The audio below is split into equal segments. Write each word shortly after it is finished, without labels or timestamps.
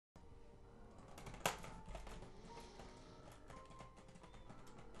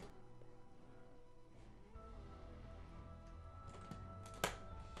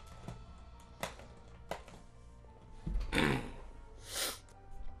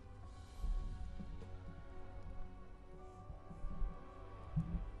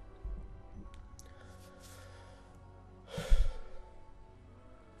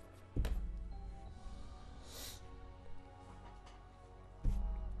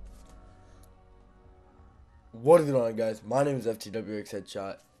What is going on, guys? My name is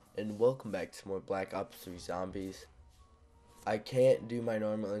FTWxHeadshot, and welcome back to some more Black Ops 3 Zombies. I can't do my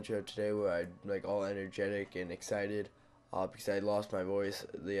normal intro today where I'm like all energetic and excited because I lost my voice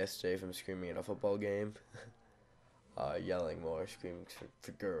yesterday from screaming at a football game. Yelling more, screaming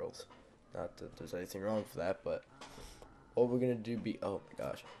for girls. Not that there's anything wrong with that, but what we're gonna do what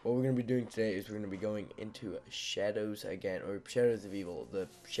we're gonna be doing today is we're gonna be going into Shadows again, or Shadows of Evil. The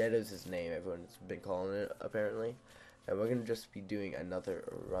Shadows is the name everyone's been calling it apparently, and we're gonna just be doing another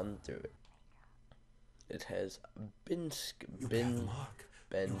run through it. It has been skipped. You You There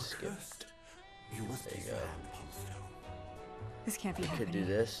you go. This can't be We could happening. do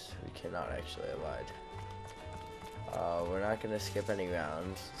this. We cannot actually. I lied. We're not gonna skip any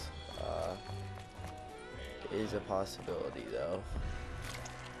rounds. Is a possibility though.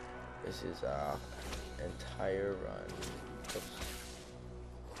 This is entire run. Oops.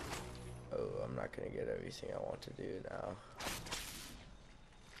 Oh, I'm not gonna get everything I want to do now.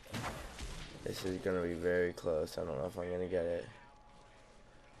 This is gonna be very close. I don't know if I'm gonna get it.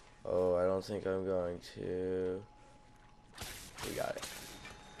 Oh, I don't think I'm going to. We got it.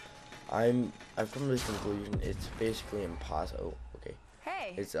 I've come to this conclusion. It's basically impossible. Oh, okay.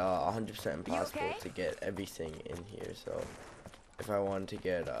 Hey. It's 100% impossible okay? to get everything in here. So if I wanted to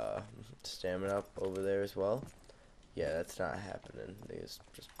get stamina up over there as well, yeah, that's not happening. There's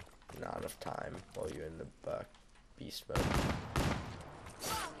just not enough time while you're in the beast mode.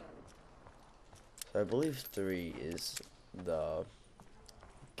 So I believe 3 is the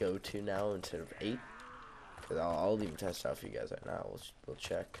go-to now instead of 8. Cause I'll even test out for you guys right now. We'll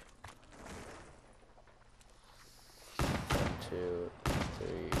check. 1, 2,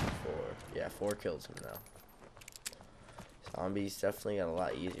 3, 4. Yeah, 4 kills him now. Zombies definitely got a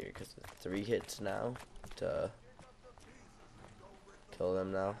lot easier because it's 3 hits now to kill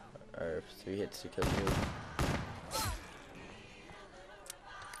them now, or 3 hits to kill you.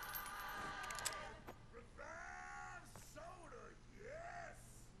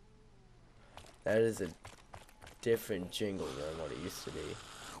 That is a different jingle than what it used to be.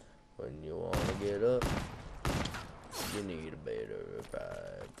 When you wanna get up, you need a better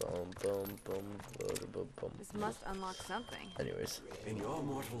revive. Boom, boom, boom, boom, boom, boom. This must unlock something. Anyways, In your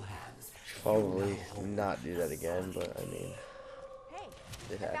mortal hands. probably not do that again, but I mean, Hey,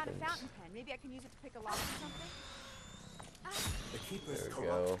 it I found a happens. fountain pen. Maybe I can use it to pick a lock or something. The keepers There we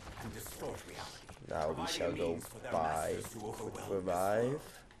corrupt go. and distort reality. Now we providing shall a go means for their by masters to overwhelm revive.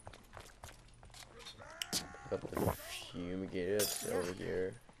 this Pick up the fumigator that's over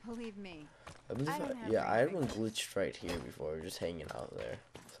here. Believe me. I believe I don't have yeah, I had anything. one glitched right here before, just hanging out there.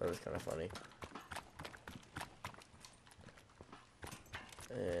 So it was kind of funny.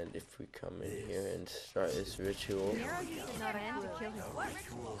 And if we come in here and start this ritual, Nero used another end to kill his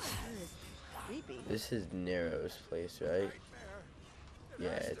ritual. Creepy. this is Nero's place, right? Yeah,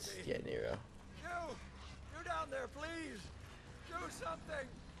 it's Nero. You down there, please. Do something.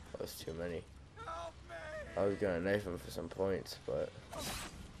 That was too many. Help me. I was gonna knife him for some points, but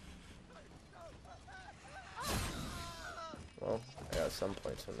well, I got some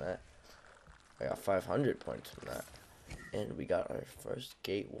points from that. I got 500 points from that. And we got our first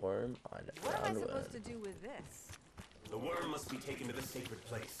gate worm on What am I round 1. supposed to do with this? The worm must be taken to the sacred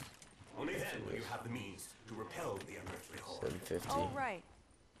place. Only then will you have the means to repel the unearthly horde. 750. Oh, right.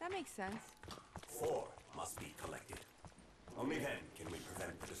 That makes sense. 4 must be collected. Only then can we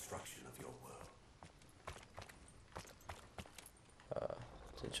prevent the destruction of your world.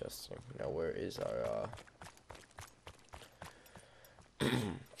 It's interesting. Now where is our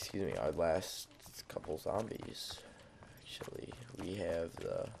excuse me, our last couple zombies? Actually, we have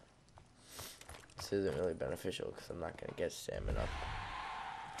the. This isn't really beneficial because I'm not gonna get stamina.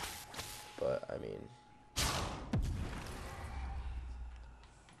 But I mean,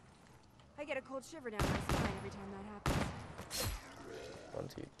 I get a cold shiver down my spine every time that happens. 1,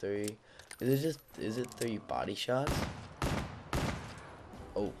 2, 3. Is it 3 body shots?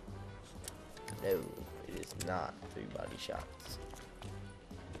 Oh no, it is not 3 body shots.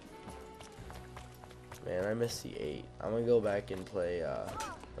 Man, I missed the 8. I'm gonna go back and play.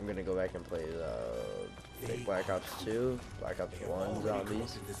 I'm gonna go back and play the Black Ops 2, Black Ops 1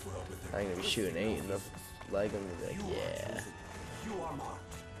 zombies. I'm gonna be shooting 8 in the leg. I'm gonna be like, yeah. You are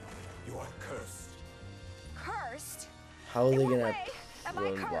marked. You are cursed. Cursed? How are they In what gonna way am I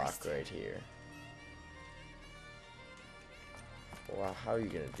run block cursed? right here? Wow, how are you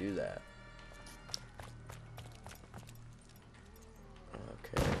gonna do that?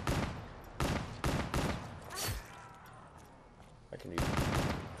 Okay. I can do.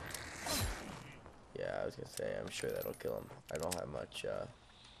 Yeah, I was gonna say, I'm sure that'll kill him. I don't have much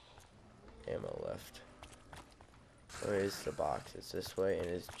ammo left. Where is the box? It's this way, and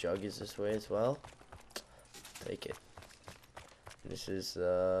his jug is this way as well. Take it. This is,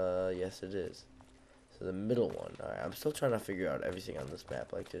 yes it is. So the middle one. Alright, I'm still trying to figure out everything on this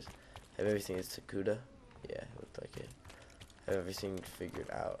map. Like, just have everything is Sakuda. Yeah, it looked like it. Have everything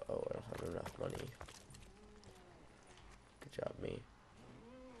figured out. Oh, I don't have enough money. Good job, me.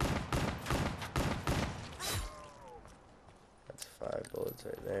 That's 5 bullets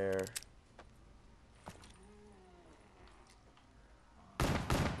right there.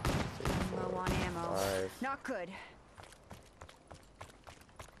 Low on ammo. 5. Not good.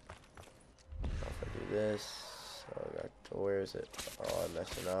 If I do this, oh, I got. Where is it? Oh, I'm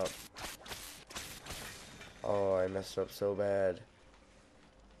messing up. Oh, I messed up so bad.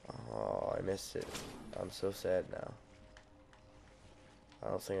 Oh, I missed it. I'm so sad now. I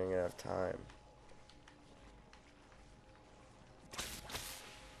don't think I'm gonna have time.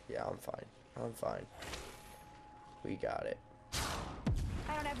 Yeah, I'm fine. I'm fine. We got it.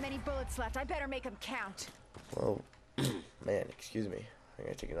 I don't have many bullets left. I better make them count. Well, man, excuse me. I'm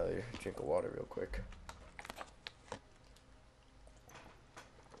gonna take another drink of water real quick.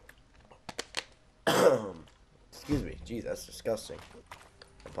 Excuse me. Jeez, that's disgusting.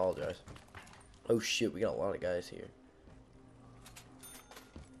 I apologize. Oh shit, we got a lot of guys here.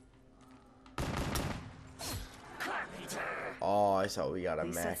 Oh, I thought we got a At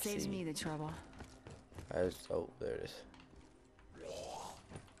least that maxi. saves me the trouble. Oh, there it is.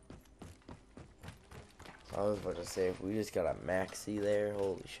 I was about to say, if we just got a maxi there,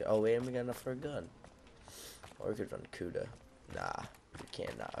 holy shit. Oh, wait, and we got enough for a gun. Or we could run Kuda. Nah, we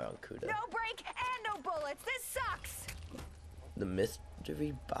can't not run Kuda. No break and no bullets. This sucks. The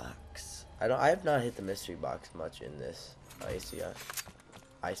mystery box. I have not hit the mystery box much in this ICR.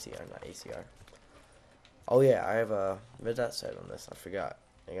 ICR, not ACR. Oh yeah, I have a red dot sight on this. I forgot.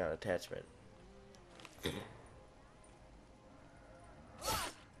 I got an attachment.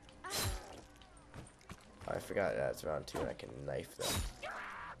 I forgot that's round 2 and I can knife them.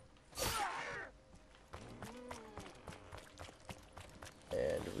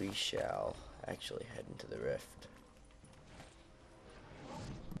 And we shall actually head into the rift.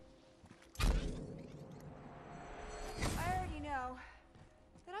 I already know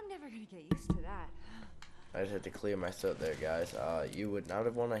that I'm never gonna get used to that. I just had to clear my throat there, guys. You would not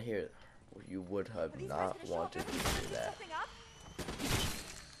have wanted to hear. You would have not wanted to hear that.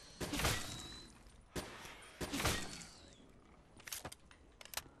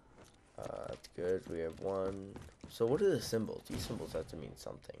 That's good. We have 1. So what are the symbols? These symbols have to mean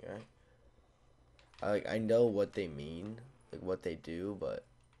something, right? I know what they mean, like what they do, but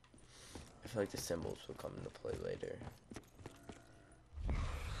I feel like the symbols will come into play later.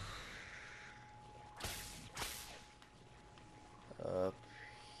 Up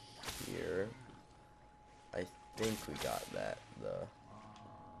here, I think we got that. Oh,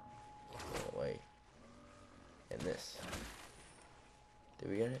 wait, and this.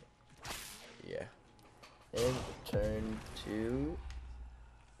 Did we get it? Yeah. And turn to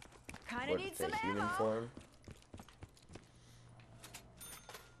Kinda need some human ammo. form.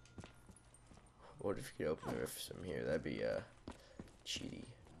 What if you could open the rift from here? That'd be cheaty.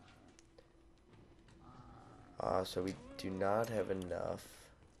 So we do not have enough.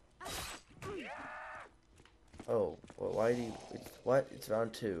 Oh, well, why do you? What? It's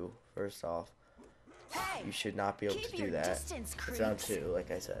round 2. First off, Hey, you should not be able keep to do your that. distance, It's round creeps. 2,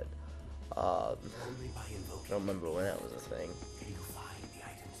 like I said. Only by I invoking don't remember when that was a thing. can you find the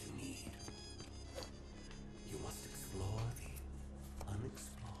items you need. You must explore the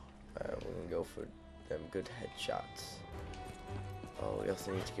unexplored. We're gonna go for them good headshots. Oh, we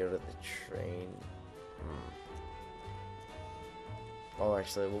also need to go to the train. Oh,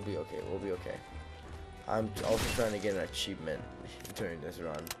 actually, we'll be okay. We'll be okay. I'm also trying to get an achievement during this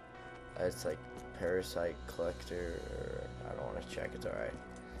run. It's like Parasite Collector. I don't want to check. It's alright.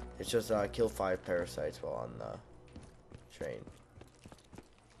 It's just kill 5 parasites while on the train.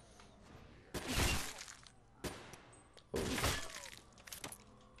 Ooh.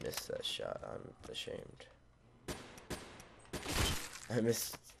 Missed that shot. I'm ashamed. I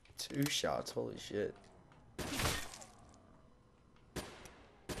missed 2 shots. Holy shit.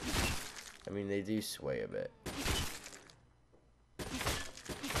 I mean, they do sway a bit.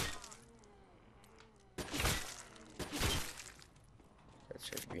 Let's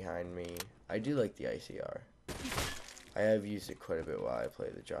check behind me. I do like the ICR. I have used it quite a bit while I play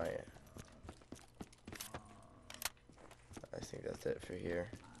the Giant. I think that's it for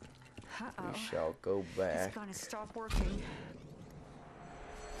here. Uh-oh. We shall go back It's gonna stop working.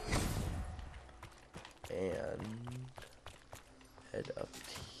 and head up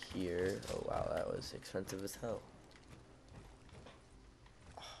here. Oh wow, that was expensive as hell.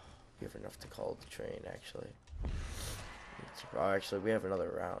 We have enough to call the train, actually. Oh, actually, we have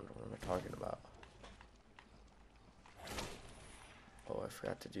another round. What am I talking about? Oh, I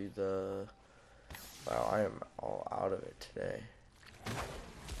forgot to do the... Wow, I am all out of it today.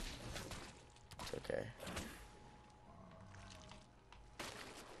 It's okay.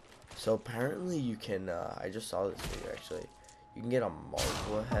 So apparently you can, I just saw this video actually. You can get a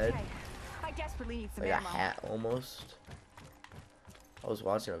Margwa head. Okay. I desperately need some Like a ammo. hat almost. I was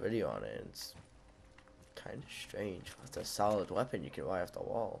watching a video on it and it's kind of strange. It's a solid weapon you can buy off the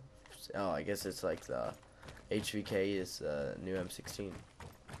wall. Oh, I guess it's like the HVK is the new M16.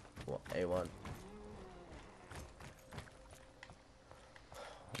 Well, A1.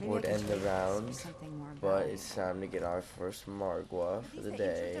 Maybe Would I can end the trade this for round, something more but valuable. it's time to get our first Margwa for the These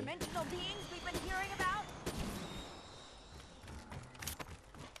day. interdimensional beings we've been hearing about?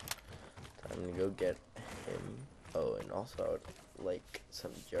 Time to go get him. Oh, and also like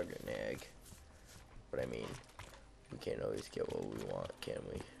some Juggernog. But I mean, we can't always get what we want, can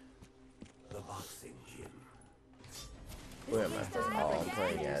we? The boxing gym. Who am I? Oh, I'm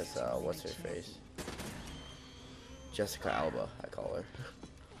playing as what's her face? Jessica Alba, I call her.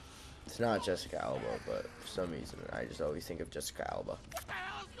 It's not Jessica Alba, but for some reason I just always think of Jessica Alba.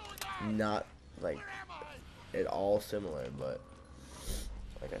 Not like at all similar, but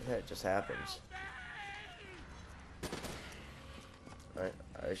like I said, it just happens. Alright,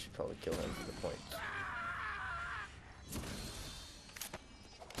 I should probably kill him for the points.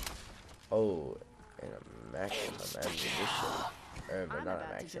 Oh, and a maximum ammunition. Or I'm not a about to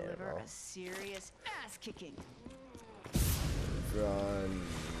max deliver ammo. a serious ass kicking. Run.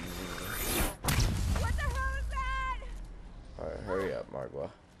 What the hell is that? Alright, hurry up, Margwa.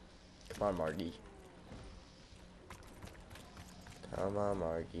 Come on, Margie. Come on,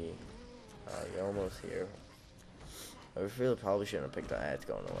 Margie. You're almost here. I feel probably shouldn't have picked the ads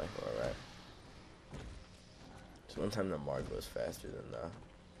going away. Alright. So one time the Margwa was faster than the...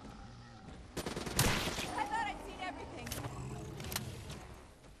 I thought I'd seen everything.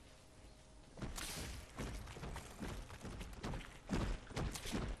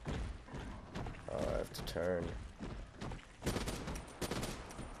 Oh, I have to turn.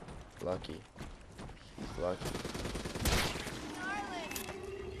 Lucky. He's lucky.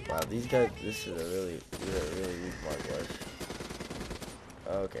 Wow, these guys, these are really weak Margwas.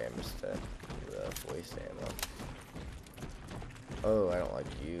 Okay, I missed that. The waste ammo. Oh, I don't like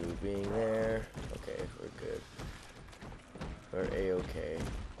you being there. Okay, we're good. We're A-okay.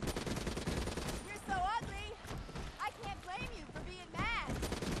 You're so ugly. I can't blame you for being mad.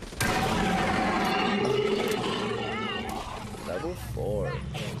 Level 4.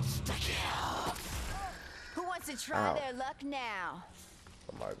 Who wants to try Ow. their luck now?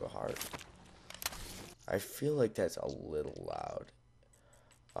 Margo Hart. I feel like that's a little loud.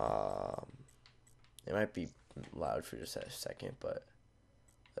 It might be loud for just a second, but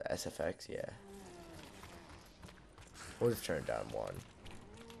the SFX, yeah. We'll just turn it down 1.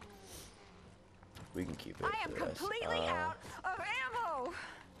 We can keep it. I am for this. completely out of ammo.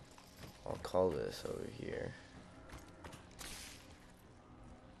 I'll call this over here.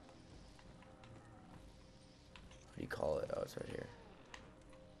 What do you call it? Oh, it's right here.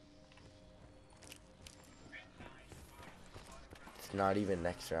 It's not even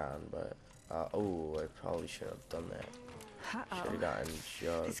next round, but oh, I probably should have done that. Should have gotten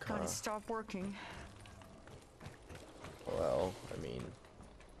Jug. It's gotta stop working. Well, I mean,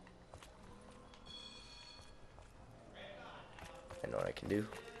 I know what I can do.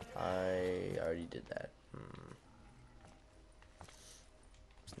 I already did that.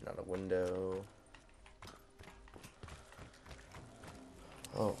 It's not a window.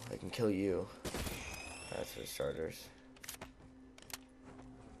 Oh, I can kill you. That's for starters.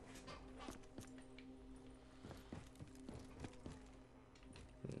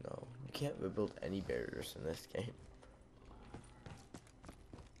 No, you can't rebuild any barriers in this game.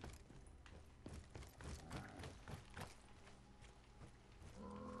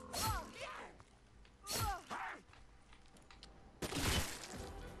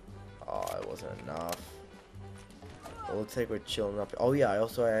 Oh, it wasn't enough. It looks like we're chilling up. Oh yeah, I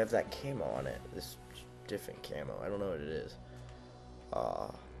have that camo on it. This different camo. I don't know what it is.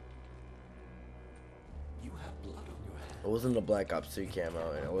 You have blood on your hands. It wasn't the Black Ops 2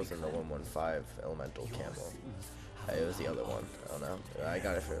 camo, and it wasn't the 115 Elemental camo. It was the other one. I don't know. I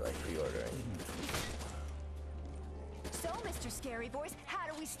got it for like pre-ordering. So, Mr. Scary Voice, how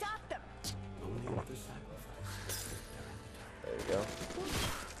do we stop them? Only with the sacrifice. There we go.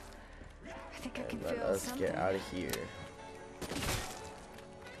 I think I can And let feel us something. get out of here.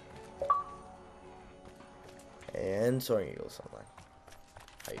 And Soaring Eagles online.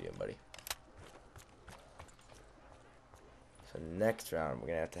 How you doing, buddy? So next round, we're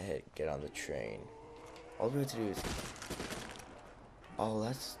gonna have to get on the train. All we have to do is... Oh,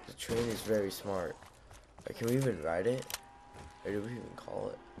 the train is very smart. Like, can we even ride it? Or do we even call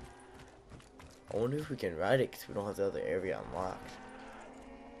it? I wonder if we can ride it because we don't have the other area unlocked.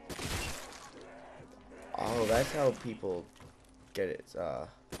 Oh, that's how people get it.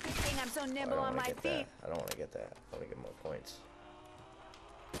 Good thing I'm so nimble on my feet. I don't want to get that. I want to get more points.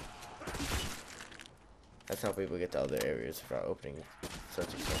 That's how people get to other areas without opening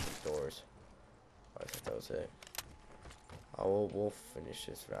such expensive doors. Oh, I thought that was it. Oh, we'll finish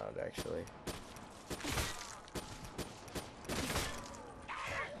this round actually.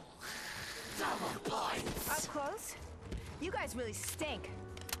 Up close? You guys really stink.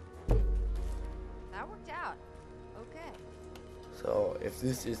 That worked out. Okay. So, if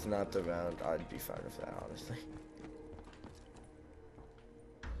this is not the round, I'd be fine with that, honestly.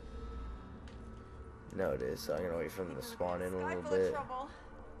 No, it is. So I'm gonna wait for them to spawn in a little bit.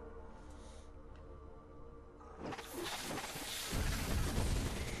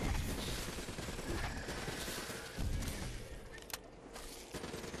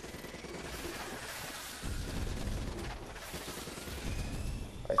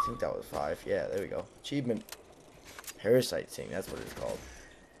 I think that was 5. Yeah, there we go. Achievement. Parasite Sing, that's what it's called.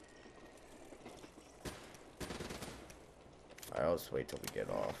 Alright, I'll just wait till we get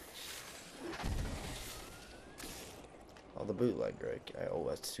off. Oh, the bootlegger. Oh,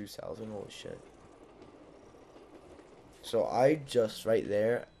 that's 2,000. Holy shit. So I just right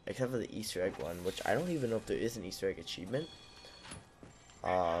there, except for the Easter egg one, which I don't even know if there is an Easter egg achievement.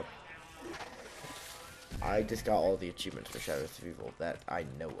 I just got all the achievements for Shadows of Evil that I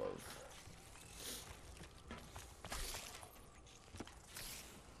know of.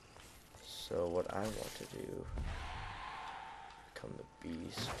 So what I want to do, become the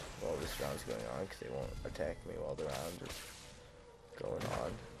beast while this round's going on, because they won't attack me while the round is going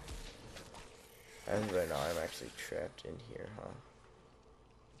on. As of right now, I'm actually trapped in here, huh?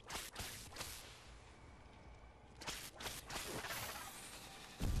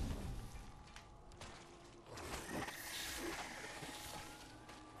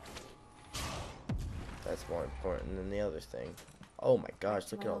 That's more important than the other thing. Oh my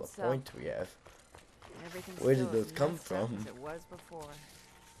gosh, look at all the points we have. Where did those come from? It was before.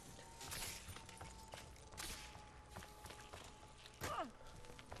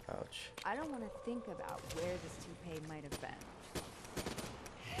 Ouch. I don't want to think about where this toupee might have been.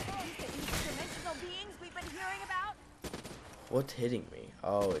 These dimensional beings we've been hearing about? What's hitting me?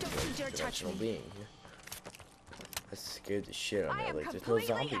 Oh, it's Don't you dare a touch dimensional me. being. That scared the shit out of me. Like, there's no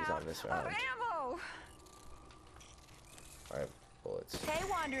zombies on this round. Ammo. I have bullets. Hey,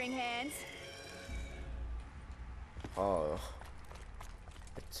 wandering hands. Oh.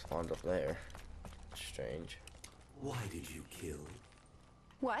 It spawned up there. Strange. Why did you kill?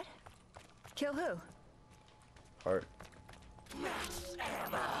 What? Kill who? Heart.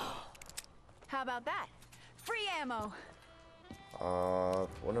 How about that? Free ammo.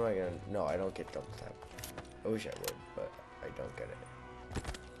 What am I gonna... No, I don't get double tap. I wish I would, but I don't get it.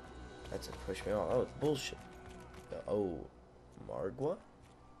 That's a push me off. Oh, it's bullshit. Oh, Margwa?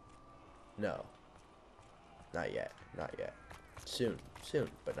 No. Not yet. Not yet. Soon. Soon,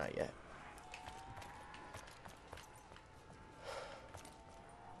 but not yet.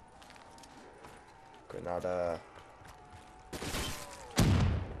 Granada.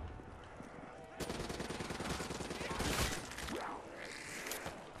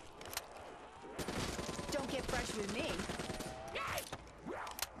 Don't get fresh with me.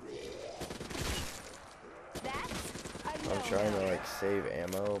 I'm trying to like save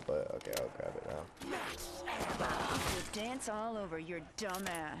ammo, but okay, I'll grab it now. You dance all over your dumb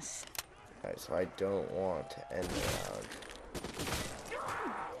ass. Alright, so I don't want to end the round.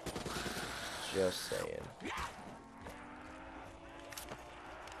 Just saying.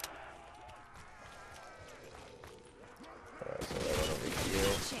 Alright, so that one over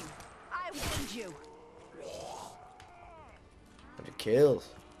here. I warned you. 100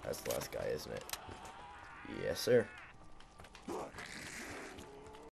 kills. That's the last guy, isn't it? Yes, sir.